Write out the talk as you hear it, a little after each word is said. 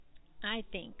I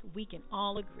think we can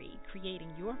all agree creating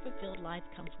your fulfilled life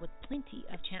comes with plenty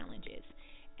of challenges.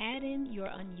 Add in your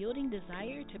unyielding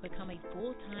desire to become a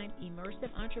full time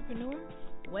immersive entrepreneur.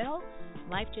 Well,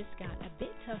 life just got a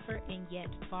bit tougher and yet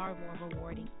far more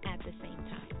rewarding at the same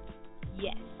time.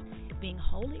 Yes, being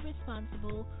wholly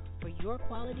responsible for your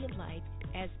quality of life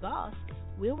as boss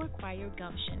will require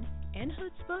gumption and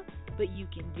chutzpah, but you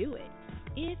can do it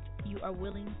if you are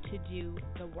willing to do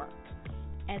the work.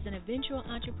 As an eventual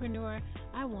entrepreneur,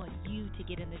 I want you to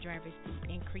get in the driver's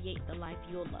seat and create the life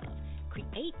you'll love.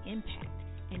 Create impact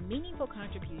and meaningful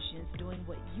contributions doing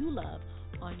what you love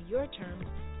on your terms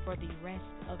for the rest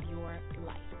of your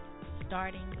life.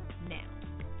 Starting now.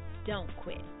 Don't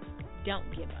quit. Don't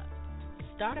give up.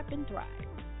 Start Up and Thrive,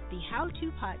 the how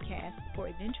to podcast for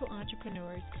eventual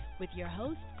entrepreneurs with your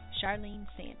host, Charlene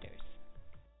Sanders.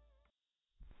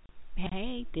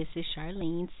 Hey, this is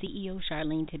Charlene, CEO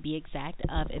Charlene to be exact,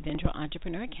 of Eventual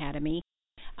Entrepreneur Academy.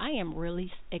 I am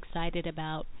really excited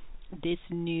about this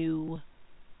new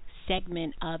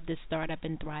segment of the Startup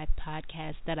and Thrive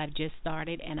podcast that I've just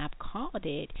started, and I've called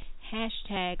it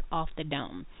hashtag Off the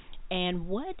Dome. And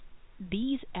what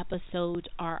these episodes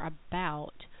are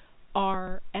about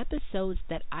are episodes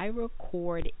that I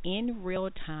record in real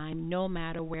time no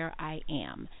matter where I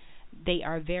am. They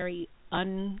are very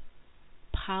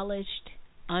unpolished,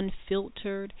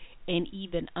 unfiltered, and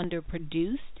even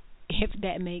underproduced, if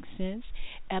that makes sense.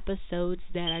 Episodes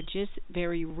that are just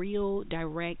very real,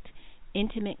 direct,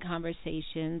 intimate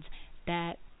conversations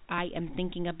that I am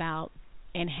thinking about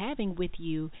and having with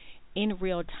you in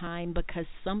real time because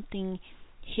something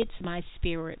hits my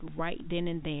spirit right then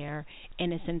and there,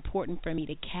 and it's important for me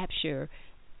to capture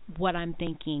what I'm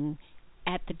thinking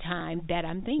at the time that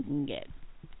I'm thinking it.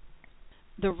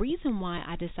 The reason why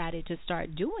I decided to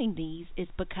start doing these is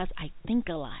because I think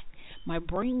a lot. My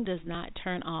brain does not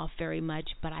turn off very much,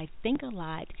 but I think a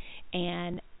lot,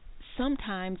 and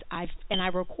sometimes I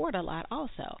record a lot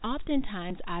also.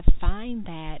 Oftentimes I find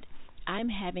that I'm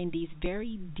having these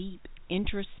very deep,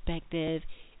 introspective,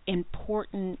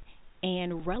 important,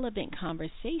 and relevant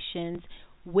conversations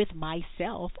with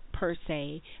myself per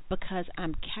se because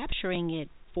I'm capturing it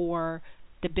for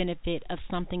the benefit of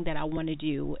something that I want to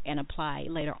do and apply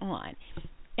later on.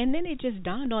 And then it just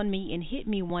dawned on me and hit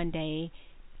me one day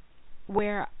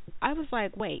where I was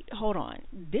like, wait, hold on.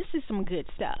 This is some good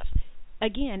stuff.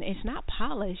 Again, it's not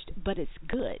polished, but it's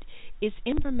good. It's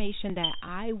information that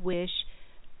I wish,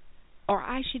 or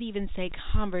I should even say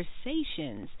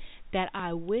conversations that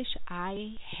I wish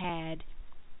I had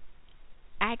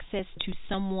access to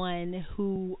someone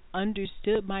who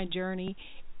understood my journey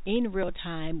in real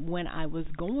time when I was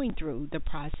going through the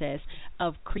process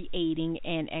of creating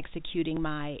and executing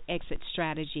my exit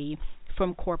strategy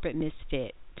from corporate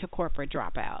misfit to corporate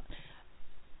dropout.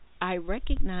 I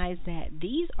recognize that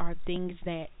these are things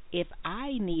that if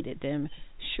I needed them,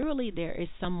 surely there is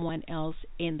someone else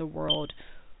in the world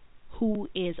who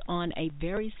is on a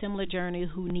very similar journey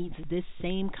who needs this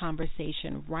same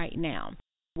conversation right now.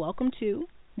 Welcome to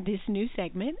this new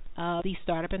segment of the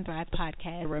Startup and Thrive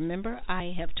podcast. Remember,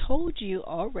 I have told you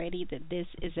already that this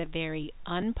is a very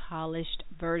unpolished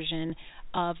version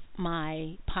of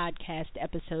my podcast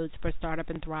episodes for Startup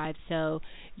and Thrive, so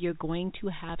you're going to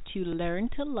have to learn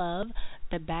to love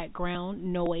the background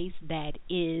noise that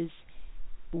is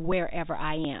wherever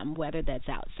I am, whether that's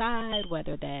outside,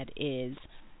 whether that is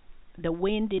the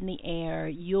wind in the air.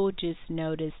 You'll just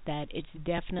notice that it's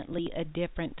definitely a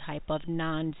different type of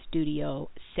non-studio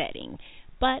setting.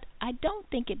 But I don't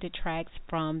think it detracts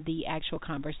from the actual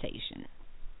conversation.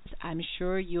 I'm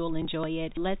sure you'll enjoy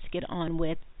it. Let's get on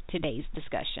with today's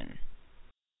discussion.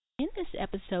 In this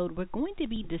episode, we're going to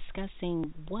be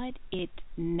discussing what it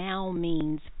now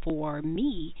means for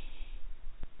me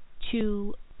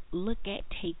to look at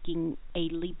taking a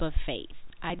leap of faith.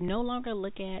 I no longer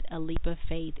look at a leap of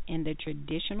faith in the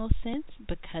traditional sense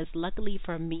because luckily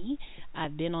for me,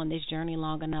 I've been on this journey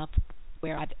long enough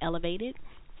where I've elevated.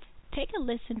 Take a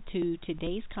listen to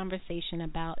today's conversation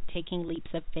about taking leaps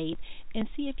of faith and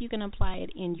see if you can apply it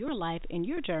in your life, in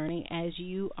your journey as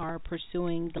you are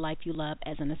pursuing the life you love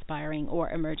as an aspiring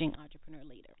or emerging entrepreneur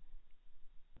leader.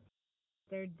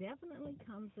 There definitely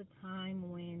comes a time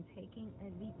when taking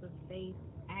a leap of faith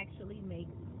actually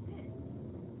makes sense.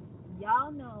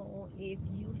 Y'all know, if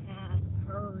you have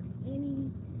heard any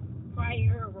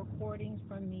prior recordings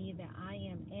from me, that I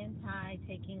am anti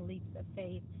taking leaps of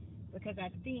faith because I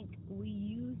think we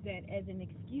use that as an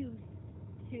excuse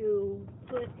to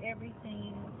put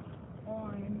everything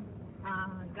on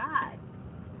God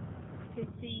to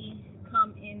see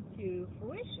come into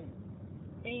fruition.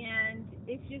 And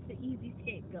it's just an easy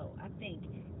scapegoat, I think.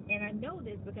 And I know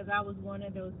this because I was one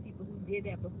of those people who did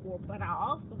that before, but I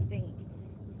also think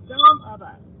some of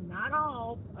us, not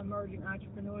all emerging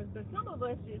entrepreneurs, but some of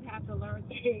us just have to learn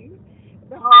things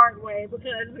the hard way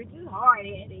because we're just hard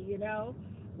headed,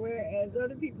 Whereas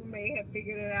other people may have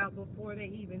figured it out before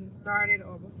they even started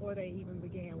or before they even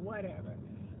began, whatever.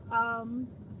 Um,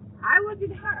 I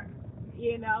wasn't her.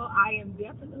 I am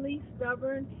definitely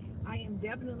stubborn. I am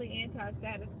definitely anti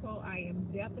status quo. I am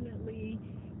definitely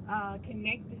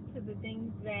connected to the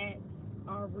things that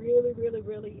are really, really,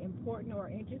 really important or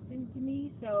interesting to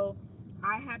me. So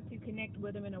I have to connect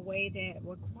with them in a way that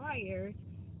requires,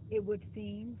 it would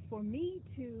seem, for me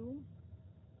to,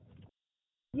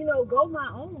 go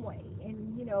my own way and,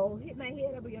 hit my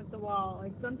head up against the wall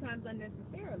and sometimes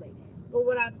unnecessarily. But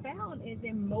what I've found is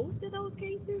in most of those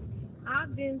cases,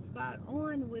 I've been spot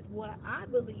on with what I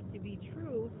believe to be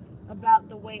true about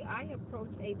the way I approach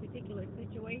a particular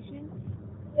situation.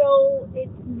 So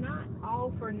it's not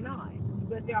all for naught.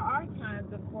 But there are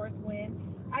times, of course, when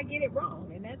I get it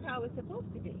wrong, and that's how it's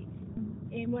supposed to be.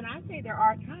 And when I say there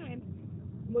are times,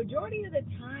 majority of the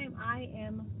time I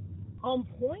am on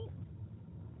point,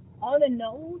 on the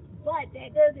nose, but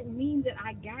that doesn't mean that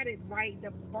I got it right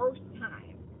the first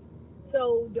time.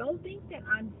 So don't think that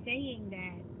I'm saying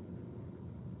that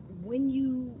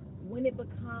when it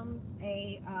becomes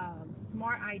a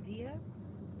smart idea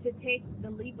to take the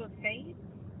leap of faith,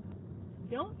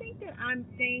 don't think that I'm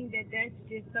saying that that's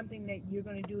just something that you're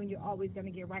going to do and you're always going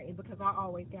to get right because I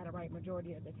always got it right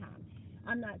majority of the time.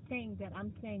 I'm not saying that.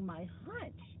 I'm saying my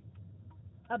hunch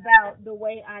about the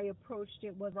way I approached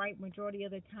it was right majority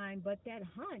of the time, but that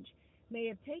hunch may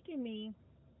have taken me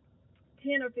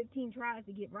 10 or 15 tries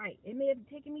to get right. It may have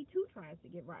taken me 2 tries to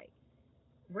get right.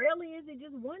 Rarely is it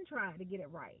just one try to get it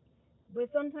right, but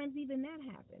sometimes even that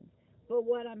happens. But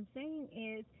what I'm saying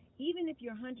is, even if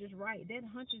your hunch is right, that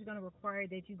hunch is going to require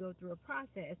that you go through a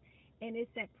process, and it's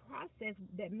that process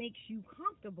that makes you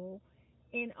comfortable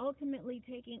in ultimately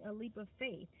taking a leap of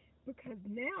faith because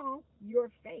now your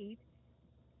faith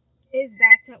is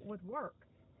backed up with work.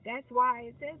 That's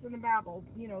why it says in the Bible,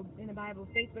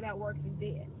 faith without works is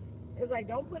dead. It's like,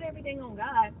 don't put everything on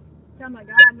God. Tell my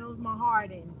God knows my heart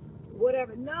and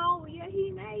whatever. No, yeah, He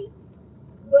may,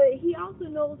 but He also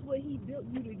knows what He built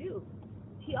you to do.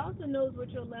 He also knows what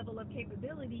your level of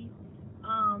capabilities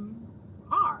um,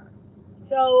 are.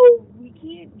 So we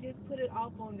can't just put it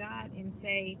off on God and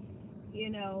say, you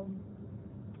know,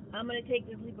 I'm going to take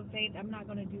this leap of faith. I'm not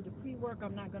going to do the pre-work.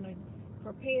 I'm not going to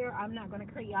prepare. I'm not going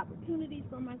to create opportunities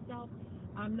for myself.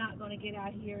 I'm not going to get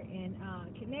out here and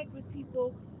connect with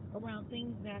people around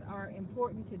things that are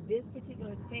important to this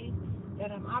particular space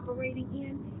that I'm operating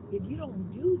in. If you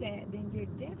don't do that, then you're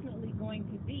definitely going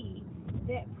to be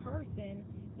that person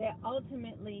that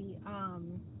ultimately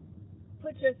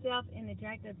puts yourself in a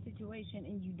jacked up situation,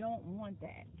 and you don't want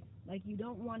that. Like, you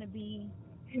don't want to be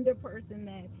the person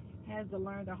that has to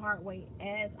learn the hard way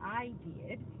as I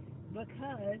did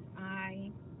because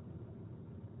I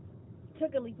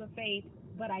took a leap of faith,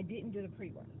 but I didn't do the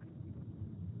pre-work.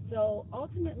 So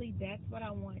ultimately, that's what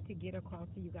I wanted to get across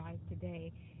to you guys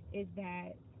today, is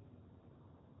that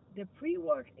the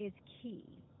pre-work is key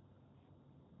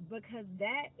because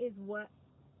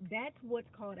that's what's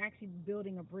called actually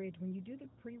building a bridge. When you do the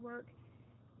pre-work,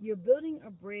 you're building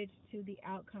a bridge to the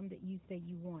outcome that you say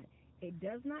you want. It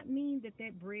does not mean that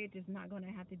that bridge is not going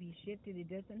to have to be shifted. It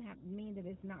doesn't mean that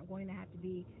it's not going to have to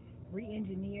be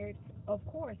re-engineered. Of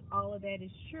course, all of that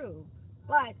is true,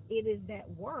 but it is that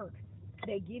work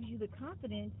that gives you the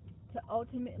confidence to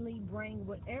ultimately bring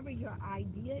whatever your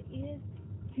idea is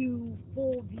to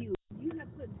full view. You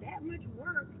have put that much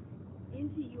work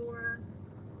into your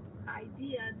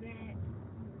idea that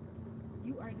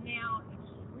you are now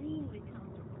extremely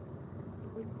comfortable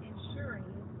with ensuring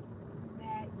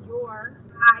that your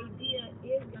idea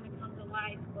is going to come to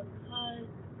life because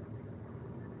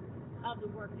of the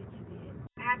work that you did.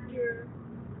 After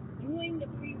doing the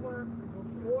pre-work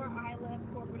before I left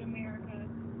corporate America,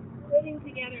 putting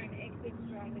together an exit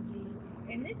strategy,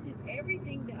 and this is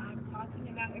everything that I'm talking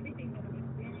about, everything that I'm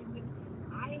experiencing,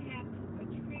 I have to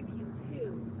attribute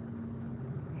to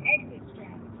exit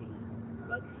strategy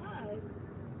because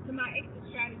to my exit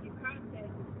strategy process,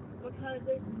 because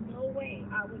there's no way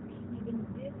I would be even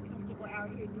this comfortable out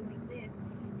here doing this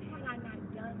had I not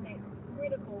done that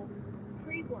critical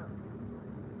pre-work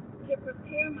to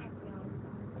prepare myself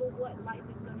for what life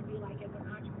is going to be like as an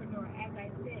entrepreneur. As I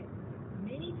said,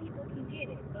 many people can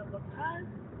get it, but because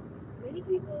many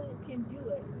people can do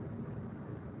it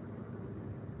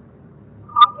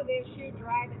off of their sheer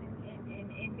drive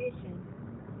and ambition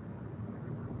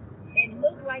and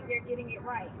look like they're getting it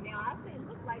right. Now, I say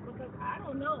look like, because I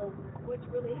don't know what's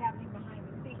really happening behind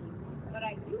the scenes, but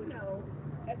I do know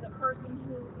as a person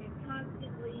who is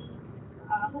constantly,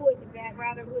 who has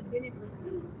been in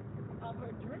pursuit of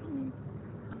her dreams,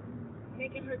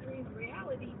 making her dreams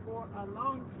reality for a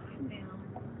long time now.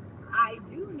 I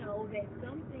do know that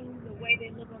some things, the way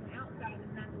they look on the outside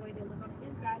is not the way they look on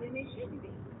the inside, and it shouldn't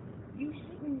be. You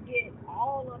shouldn't get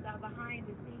all of the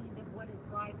behind the scenes of what it's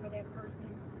like for that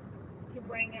person to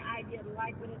bring their idea to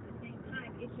life, but at the same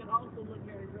time, it should also look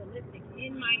very realistic,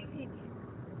 in my opinion.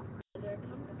 There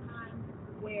comes a time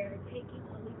where taking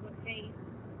a leap of faith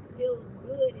feels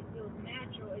good, it feels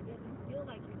natural, it doesn't feel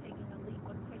like you're taking a leap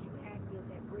because you have built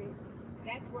that bridge.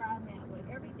 That's where I'm at with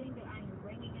everything that I am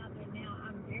bringing out there now.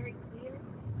 I'm very clear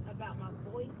about my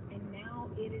voice, and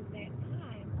now it is that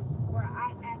time where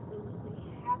I absolutely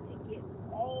have to get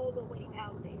all the way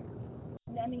out there.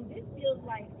 I mean, this feels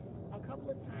like a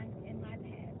couple of times in my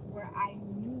past where I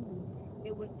knew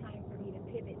it was time for me to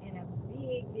pivot in a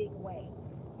big, big way.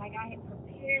 Like I had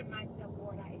prepared myself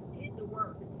for it, I did the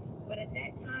work. But at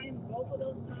that time, both of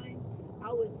those times,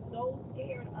 I was so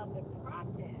scared of the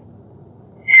process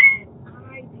that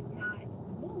I did not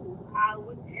move. I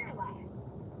was paralyzed,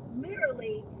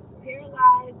 literally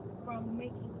paralyzed from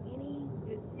making any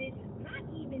decisions, not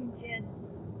even just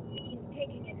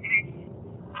taking an action.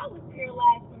 I was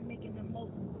paralyzed from making the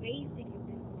most basic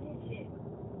decision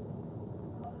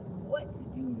of what to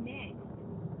do next.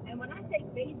 And when I say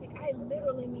basic, I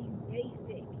literally mean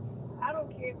basic. I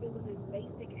don't care if it was as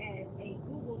basic as a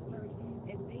Google search,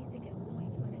 as basic as going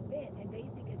to an event, as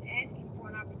basic as asking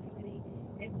for an opportunity,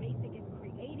 as basic as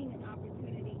creating an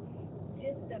opportunity.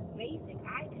 Just the basic.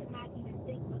 I could not even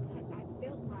think because I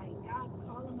felt like God's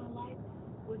call in my life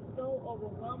was so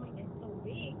overwhelming and so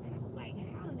big that I was like,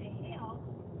 how in the hell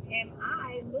am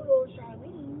I, little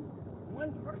Charlene,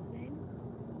 one person,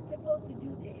 supposed to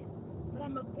do this? But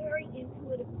I'm a very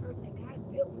intuitive person. God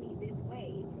built me this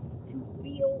way to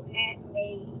feel at a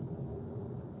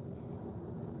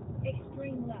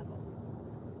extreme level,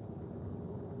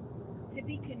 to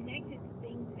be connected to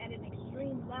things at an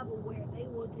extreme level where they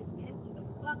will just pester the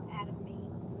fuck out of me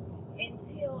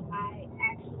until I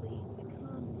actually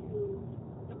succumb to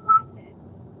the process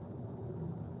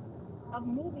of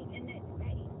moving in that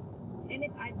space. And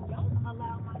if I don't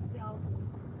allow myself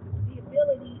the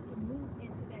ability to move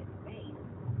into that space,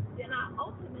 then I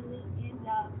ultimately end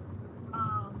up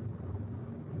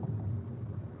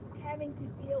having to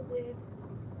deal with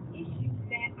issues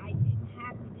that I didn't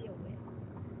have to deal with.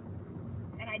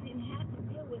 And I didn't have to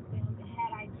deal with them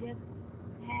had I just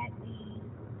had the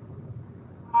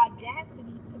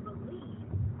audacity to believe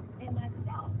in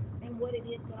myself and what it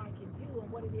is that I can do and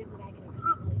what it is that I can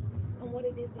accomplish and what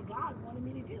it is that God wanted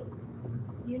me to do.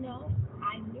 You know,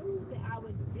 I knew that I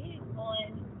was big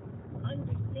on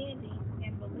understanding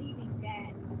and believing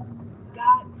that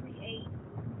God creates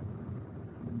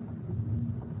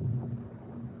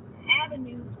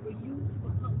avenues for you to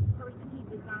become the person He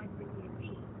designed for you to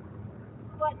be.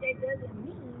 But that doesn't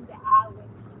mean that I was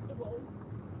comfortable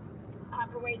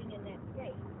operating in that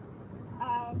space.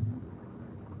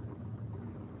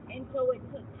 And so it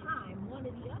took time. One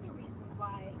of the other reasons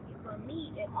why, for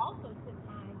me, it also took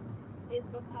time is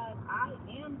because I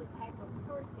am the type of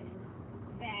person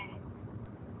that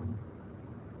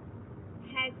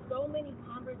has so many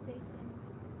conversations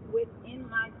within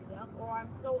myself, or I'm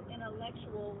so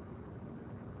intellectual,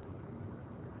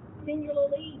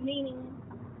 singularly, meaning,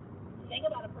 think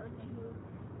about a person who's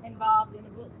involved in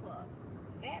a book club.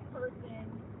 That person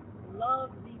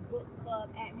loves the book club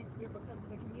atmosphere because of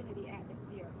the community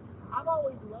atmosphere. I've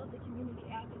always loved the community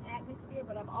atmosphere,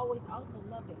 but I've always also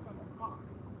loved it from afar.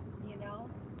 You know,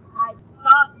 I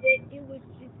thought that it was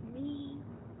just me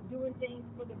doing things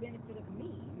for the benefit of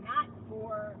me, not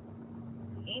for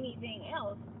anything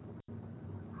else.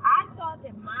 I thought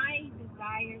that my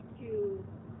desire to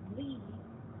lead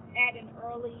at an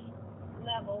early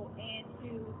level and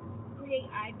to create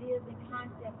ideas and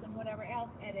concepts and whatever else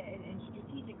and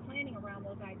strategic planning around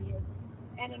those ideas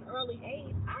at an early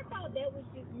age, I thought that was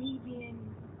just me being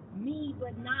me,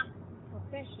 but not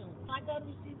professional. I thought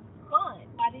it was just fun.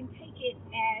 I didn't take it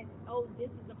as, oh, this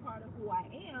is a part of who I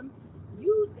am.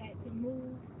 Use that to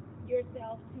move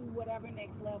yourself to whatever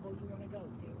next level you want to go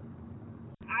to.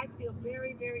 I feel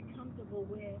very, very comfortable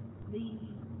with the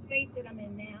space that I'm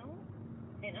in now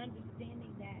and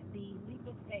understanding that the leap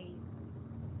of faith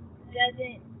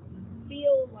doesn't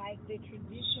feel like the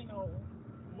traditional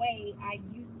way I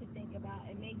used to think about,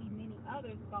 and maybe many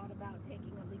others thought about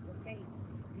taking a leap of faith.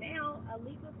 Now, a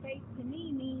leap of faith to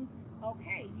me means,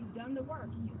 okay, you've done the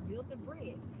work, you've built the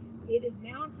bridge. It is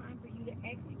now time for you to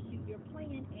execute your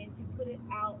plan and to put it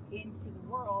out into the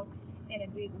world in a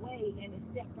big way and to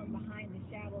step from behind the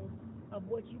shadows of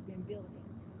what you've been building,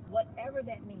 whatever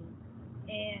that means.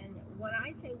 And when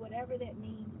I say whatever that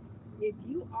means, if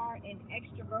you are an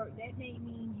extrovert, that may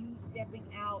mean you stepping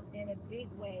out in a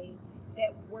big way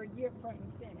that where you're front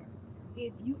and center.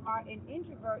 If you are an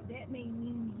introvert, that may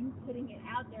mean you putting it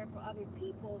out there for other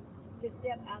people to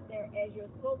step out there as your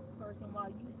spokesperson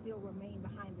while you still remain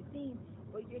behind the scenes,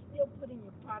 but you're still putting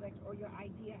your product or your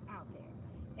idea out there.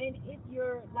 And if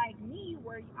you're like me,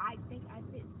 where I think I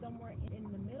fit somewhere in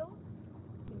the middle,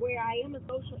 where I am a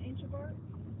social introvert,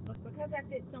 but because I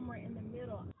fit somewhere in the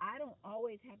middle, I don't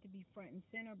always have to be front and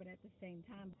center, but at the same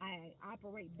time, I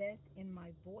operate best in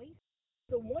my voice.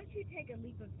 So once you take a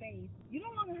leap of faith, you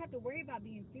no longer have to worry about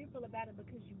being fearful about it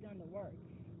because you've done the work.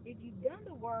 If you've done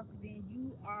the work, then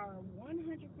you are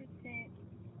 100%,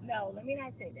 no, let me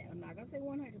not say that. I'm not going to say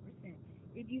 100%.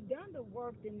 If you've done the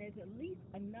work, then there's at least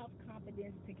enough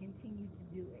confidence to continue to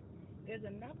do it. There's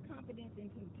enough confidence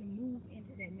to move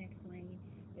into that next lane.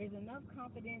 There's enough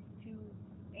confidence to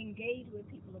engage with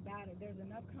people about it. There's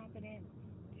enough confidence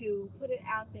to put it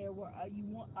out there where you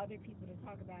want other people to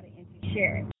talk about it and to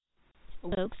share it.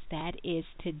 Folks, that is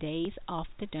today's Off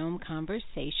the Dome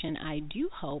conversation. I do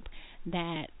hope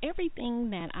that everything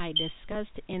that I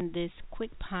discussed in this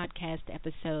quick podcast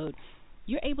episode,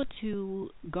 you're able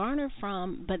to garner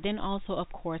from, but then also,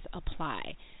 of course,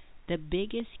 apply. The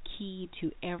biggest key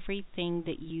to everything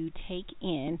that you take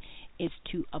in is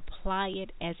to apply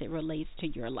it as it relates to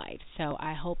your life. So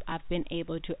I hope I've been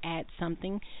able to add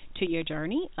something to your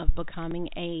journey of becoming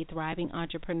a thriving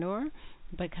entrepreneur,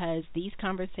 because these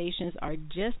conversations are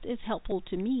just as helpful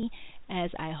to me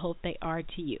as I hope they are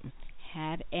to you.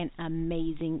 Have an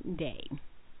amazing day.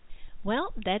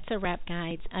 Well, that's a wrap,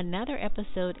 guys. Another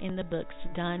episode in the books,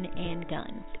 done and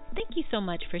done. Thank you so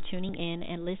much for tuning in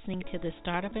and listening to the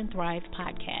Startup and Thrive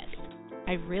podcast.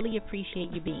 I really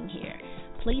appreciate you being here.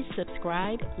 Please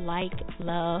subscribe, like,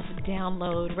 love,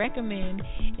 download, recommend,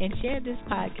 and share this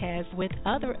podcast with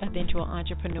other eventual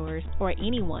entrepreneurs or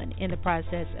anyone in the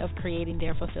process of creating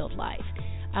their fulfilled life.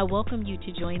 I welcome you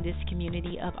to join this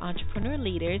community of entrepreneur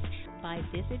leaders by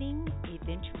visiting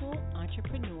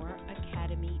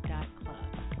eventualentrepreneur.academy.club.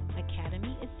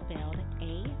 Academy is spelled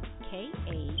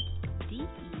AKADEMY.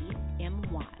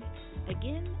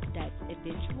 Again, that's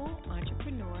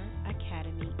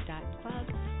eventualentrepreneur.academy.club,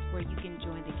 where you can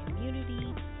join the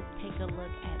community, take a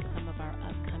look at some of our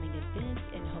upcoming events,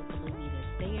 and hopefully meet us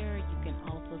there. You can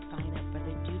also sign up for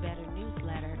the Do Better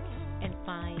newsletter and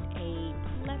find a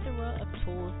plethora of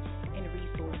tools and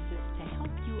resources to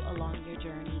help you along your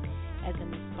journey as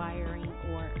an aspiring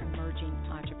or emerging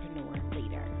entrepreneur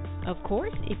leader. Of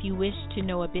course, if you wish to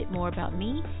know a bit more about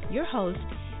me, your host,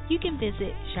 you can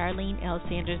visit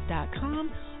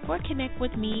CharleneLSanders.com or connect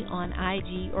with me on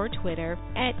IG or Twitter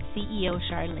at CEO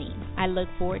Charlene. I look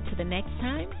forward to the next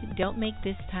time. Don't make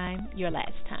this time your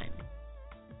last time.